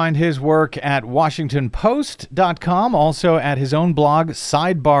 you can find his work at WashingtonPost.com, also at his own blog,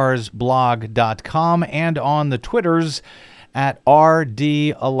 sidebarsblog.com, and on the Twitters at RD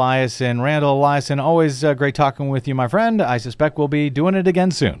Eliason. Randall Eliason, always great talking with you, my friend. I suspect we'll be doing it again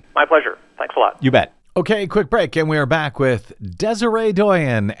soon. My pleasure. Thanks a lot. You bet. Okay, quick break, and we are back with Desiree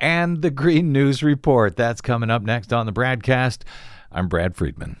Doyen and the Green News Report. That's coming up next on the BradCast. I'm Brad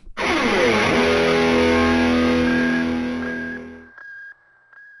Friedman.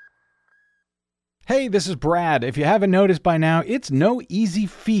 Hey, this is Brad. If you haven't noticed by now, it's no easy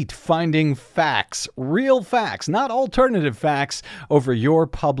feat finding facts, real facts, not alternative facts, over your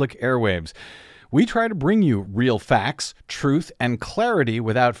public airwaves. We try to bring you real facts, truth, and clarity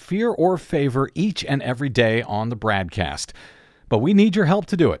without fear or favor each and every day on the BradCast. But we need your help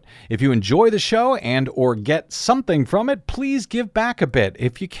to do it. If you enjoy the show and or get something from it, please give back a bit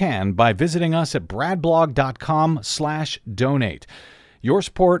if you can by visiting us at bradblog.com/donate. Your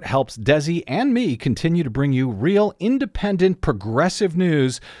support helps Desi and me continue to bring you real, independent, progressive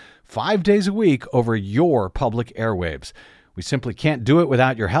news 5 days a week over your public airwaves. We simply can't do it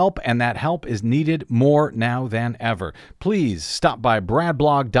without your help, and that help is needed more now than ever. Please stop by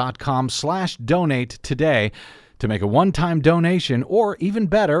bradblog.com/donate today to make a one-time donation or, even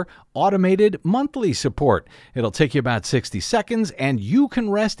better, automated monthly support. It'll take you about 60 seconds, and you can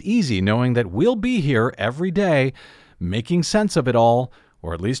rest easy knowing that we'll be here every day making sense of it all,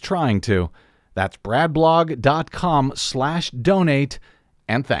 or at least trying to. That's bradblog.com/donate,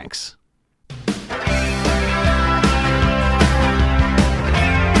 and thanks.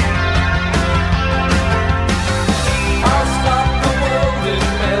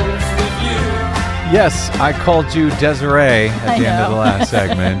 Yes, I called you Desiree at the end of the last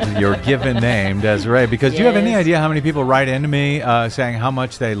segment, your given name, Desiree, because do you have any idea how many people write into me saying how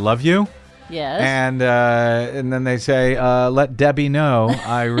much they love you? Yes. And then they say, let Debbie know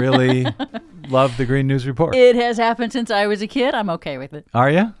I really love the Green News Report. It has happened since I was a kid. I'm okay with it. Are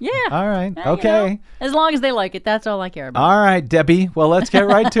you? Yeah. All right. You Okay. know, as long as they like it, that's all I care about. All right, Debbie. Well, let's get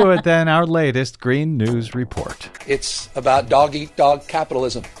right to it then. Our latest Green News Report. It's about dog-eat-dog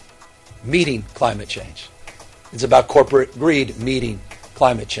capitalism meeting climate change. It's about corporate greed meeting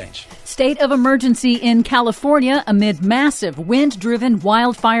climate change. State of emergency in California amid massive wind-driven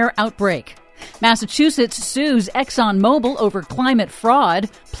wildfire outbreak. Massachusetts sues ExxonMobil over climate fraud.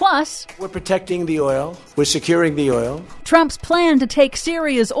 Plus, we're protecting the oil. We're securing the oil. Trump's plan to take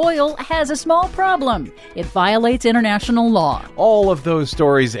Syria's oil has a small problem. It violates international law. All of those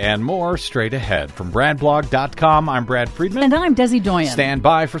stories and more straight ahead. From BradBlog.com, I'm Brad Friedman. And I'm Desi Doyen. Stand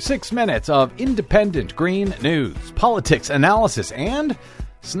by for 6 minutes of independent green news, politics, analysis, and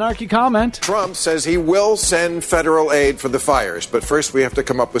snarky comment. Trump says he will send federal aid for the fires, but first we have to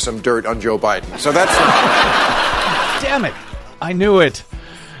come up with some dirt on Joe Biden. So that's... Damn it. I knew it.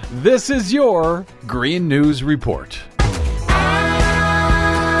 This is your Green News Report.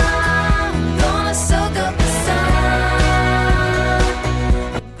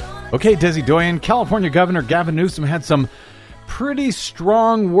 Okay, Desi Doyen, California Governor Gavin Newsom had some pretty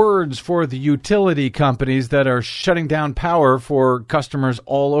strong words for the utility companies that are shutting down power for customers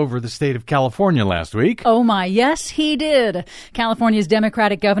all over the state of California last week. Oh my, yes, he did. California's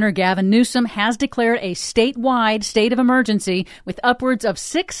Democratic Governor Gavin Newsom has declared a statewide state of emergency with upwards of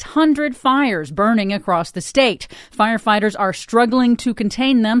 600 fires burning across the state. Firefighters are struggling to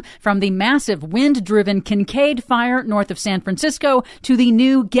contain them, from the massive wind-driven Kincaid fire north of San Francisco to the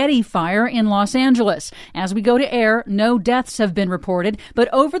new Getty fire in Los Angeles. As we go to air, no deaths have been reported, but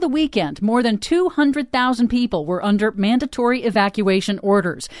over the weekend, more than 200,000 people were under mandatory evacuation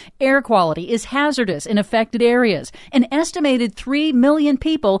orders. Air quality is hazardous in affected areas. An estimated 3 million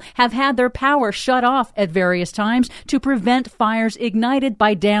people have had their power shut off at various times to prevent fires ignited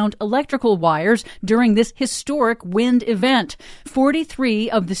by downed electrical wires during this historic wind event.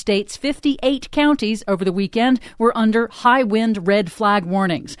 43 of the state's 58 counties over the weekend were under high wind red flag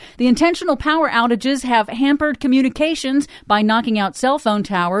warnings. The intentional power outages have hampered communications by knocking out cell phone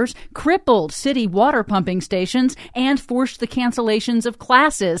towers, crippled city water pumping stations, and forced the cancellations of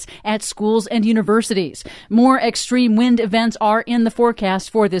classes at schools and universities. More extreme wind events are in the forecast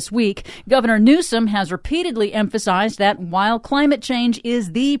for this week. Governor Newsom has repeatedly emphasized that while climate change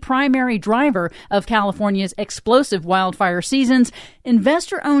is the primary driver of California's explosive wildfire seasons,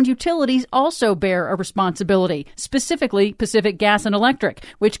 investor-owned utilities also bear a responsibility, specifically Pacific Gas and Electric,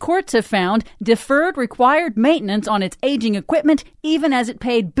 which courts have found deferred required maintenance on its aging equipment, even as it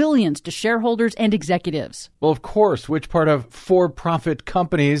paid billions to shareholders and executives. Well, of course. Which part of for-profit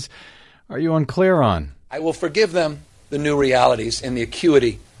companies are you unclear on? I will forgive them the new realities and the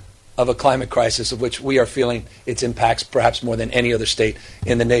acuity of a climate crisis of which we are feeling its impacts perhaps more than any other state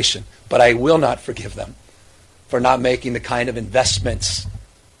in the nation. But I will not forgive them for not making the kind of investments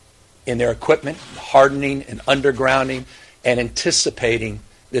in their equipment, hardening and undergrounding and anticipating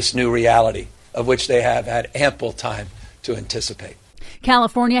this new reality of which they have had ample time to anticipate.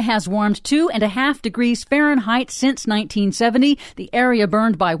 California has warmed 2.5 degrees Fahrenheit since 1970. The area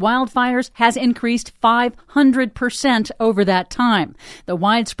burned by wildfires has increased 500% over that time. The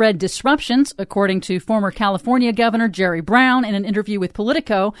widespread disruptions, according to former California Governor Jerry Brown in an interview with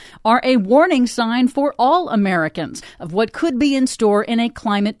Politico, are a warning sign for all Americans of what could be in store in a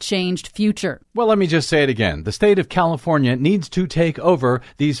climate-changed future. Well, let me just say it again. The state of California needs to take over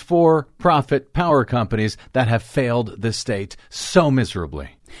these for-profit power companies that have failed this state so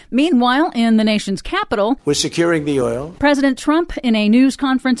miserably. Meanwhile, in the nation's capital, We're securing the oil. President Trump, in a news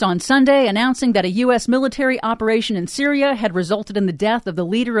conference on Sunday, announcing that a U.S. military operation in Syria had resulted in the death of the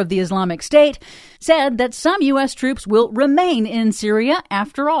leader of the Islamic State, said that some U.S. troops will remain in Syria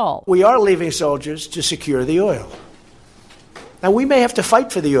after all. We are leaving soldiers to secure the oil. Now, we may have to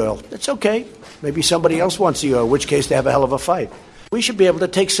fight for the oil. That's okay. Maybe somebody else wants the oil, in which case they have a hell of a fight. We should be able to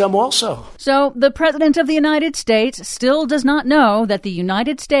take some also. So the President of the United States still does not know that the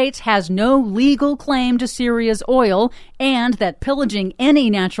United States has no legal claim to Syria's oil and that pillaging any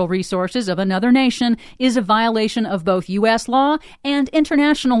natural resources of another nation is a violation of both U.S. law and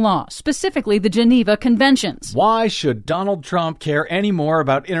international law, specifically the Geneva Conventions. Why should Donald Trump care any more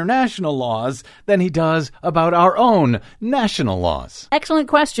about international laws than he does about our own national laws? Excellent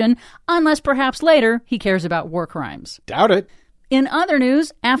question, unless perhaps later he cares about war crimes. Doubt it. In other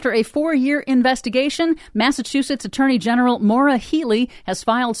news, after a 4-year investigation, Massachusetts Attorney General Maura Healey has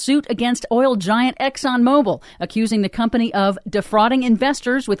filed suit against oil giant ExxonMobil, accusing the company of defrauding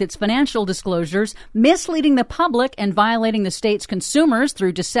investors with its financial disclosures, misleading the public, and violating the state's consumers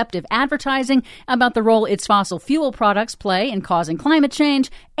through deceptive advertising about the role its fossil fuel products play in causing climate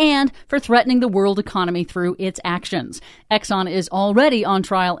change, and for threatening the world economy through its actions. Exxon is already on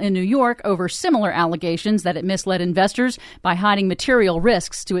trial in New York over similar allegations that it misled investors by hiding material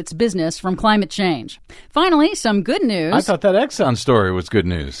risks to its business from climate change. Finally, some good news. I thought that Exxon story was good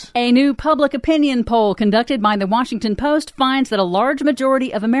news. A new public opinion poll conducted by the Washington Post finds that a large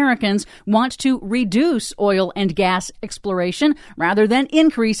majority of Americans want to reduce oil and gas exploration rather than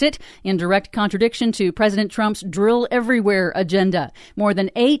increase it, in direct contradiction to President Trump's drill everywhere agenda. More than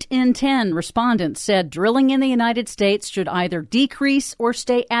 8 in 10 respondents said drilling in the United States should either decrease or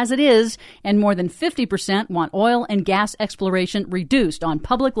stay as it is, and more than 50% want oil and gas exploration reduced on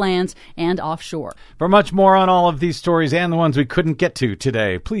public lands and offshore. For much more on all of these stories and the ones we couldn't get to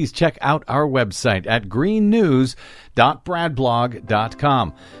today, please check out our website at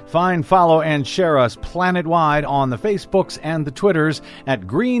greennews.bradblog.com. Find, follow, and share us planet-wide on the Facebooks and the Twitters at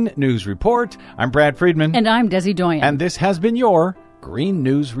Green News Report. I'm Brad Friedman. And I'm Desi Doyen. And this has been your Green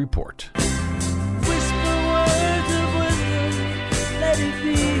News Report.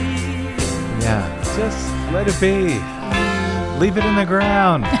 Yeah, just let it be. Leave it in the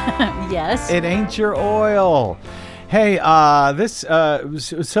ground. Yes. It ain't your oil. Hey, I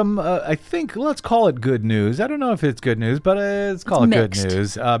think, let's call it good news. I don't know if it's good news, but let's call it good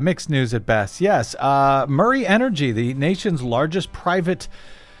news. Mixed news at best. Yes. Murray Energy, the nation's largest private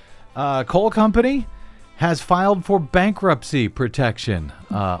coal company, has filed for bankruptcy protection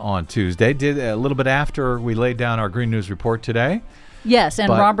on Tuesday. Did a little bit after we laid down our Green News Report today. Yes, and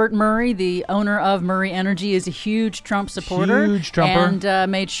Robert Murray, the owner of Murray Energy, is a huge Trump supporter. Huge Trumper.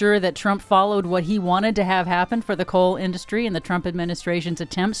 And made sure that Trump followed what he wanted to have happen for the coal industry and the Trump administration's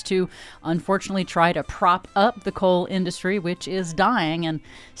attempts to, unfortunately, try to prop up the coal industry, which is dying. And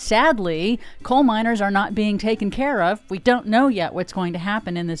sadly, coal miners are not being taken care of. We don't know yet what's going to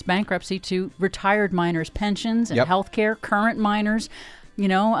happen in this bankruptcy to retired miners' pensions and health care, current miners. You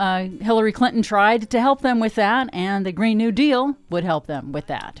know, Hillary Clinton tried to help them with that, and the Green New Deal would help them with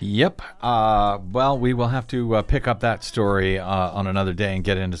that. Yep. Well, we will have to pick up that story on another day and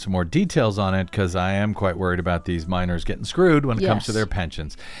get into some more details on it, because I am quite worried about these miners getting screwed when it comes to their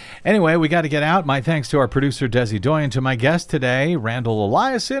pensions. Anyway, we got to get out. My thanks to our producer, Desi Doyen, to my guest today, Randall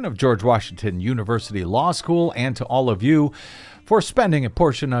Eliason of George Washington University Law School, and to all of you for spending a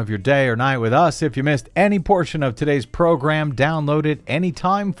portion of your day or night with us. If you missed any portion of today's program, download it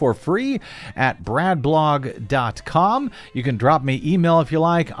anytime for free at bradblog.com. You can drop me email if you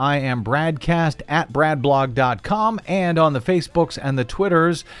like. I am BradCast at bradblog.com. And on the Facebooks and the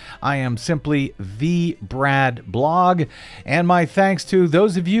Twitters, I am simply the Brad Blog. And my thanks to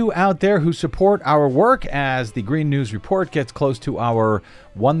those of you out there who support our work as the Green News Report gets close to our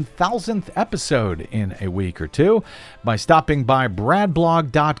 1000th episode in a week or two by stopping by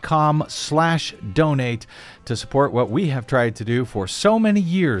bradblog.com/donate to support what we have tried to do for so many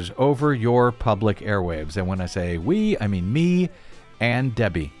years over your public airwaves. And when I say we, I mean me and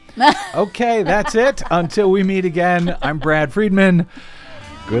Debbie. Okay, that's it. Until we meet again, I'm Brad Friedman.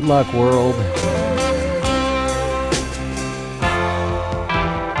 Good luck, world.